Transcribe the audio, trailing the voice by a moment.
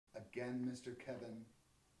again, Mr. Kevin.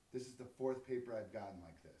 This is the 4th paper I've gotten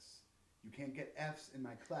like this. You can't get F's in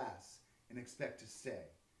my class and expect to stay.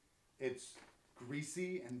 It's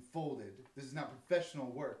greasy and folded. This is not professional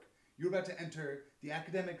work. You're about to enter the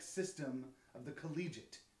academic system of the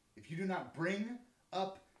collegiate. If you do not bring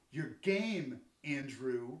up your game,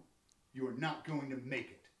 Andrew, you are not going to make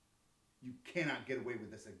it. You cannot get away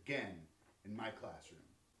with this again in my classroom.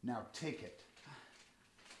 Now take it.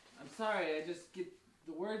 I'm sorry, I just get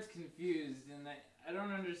the words confused and I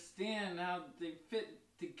don't understand how they fit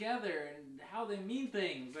together and how they mean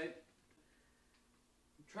things. I'm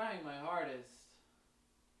trying my hardest.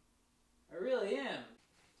 I really am.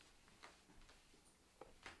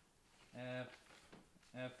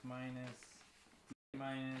 F minus, D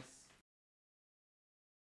minus,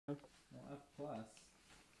 F plus.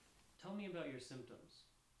 Tell me about your symptoms.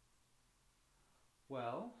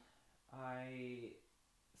 Well, I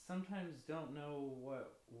sometimes don't know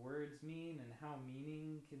what words mean and how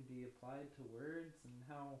meaning can be applied to words and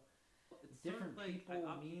how different people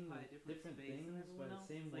mean different things by the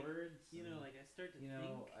same words. You know, like I start to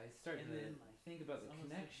think about the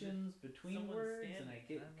connections between words and I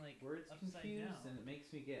get words confused and it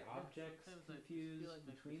makes me get objects confused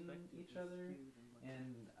between each other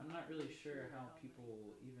and I'm not really sure how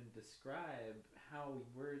people even describe how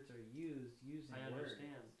words are used using words.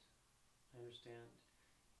 I understand.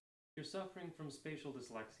 You're suffering from spatial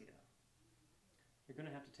dyslexia. You're going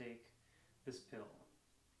to have to take this pill.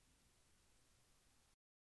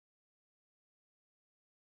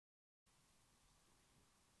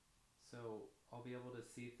 So I'll be able to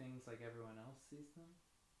see things like everyone else sees them?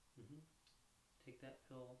 Mm-hmm. Take that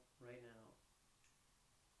pill right now.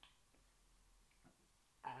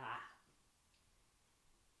 Ah.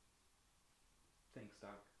 Thanks,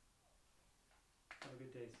 Doc. Have a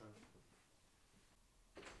good day, son.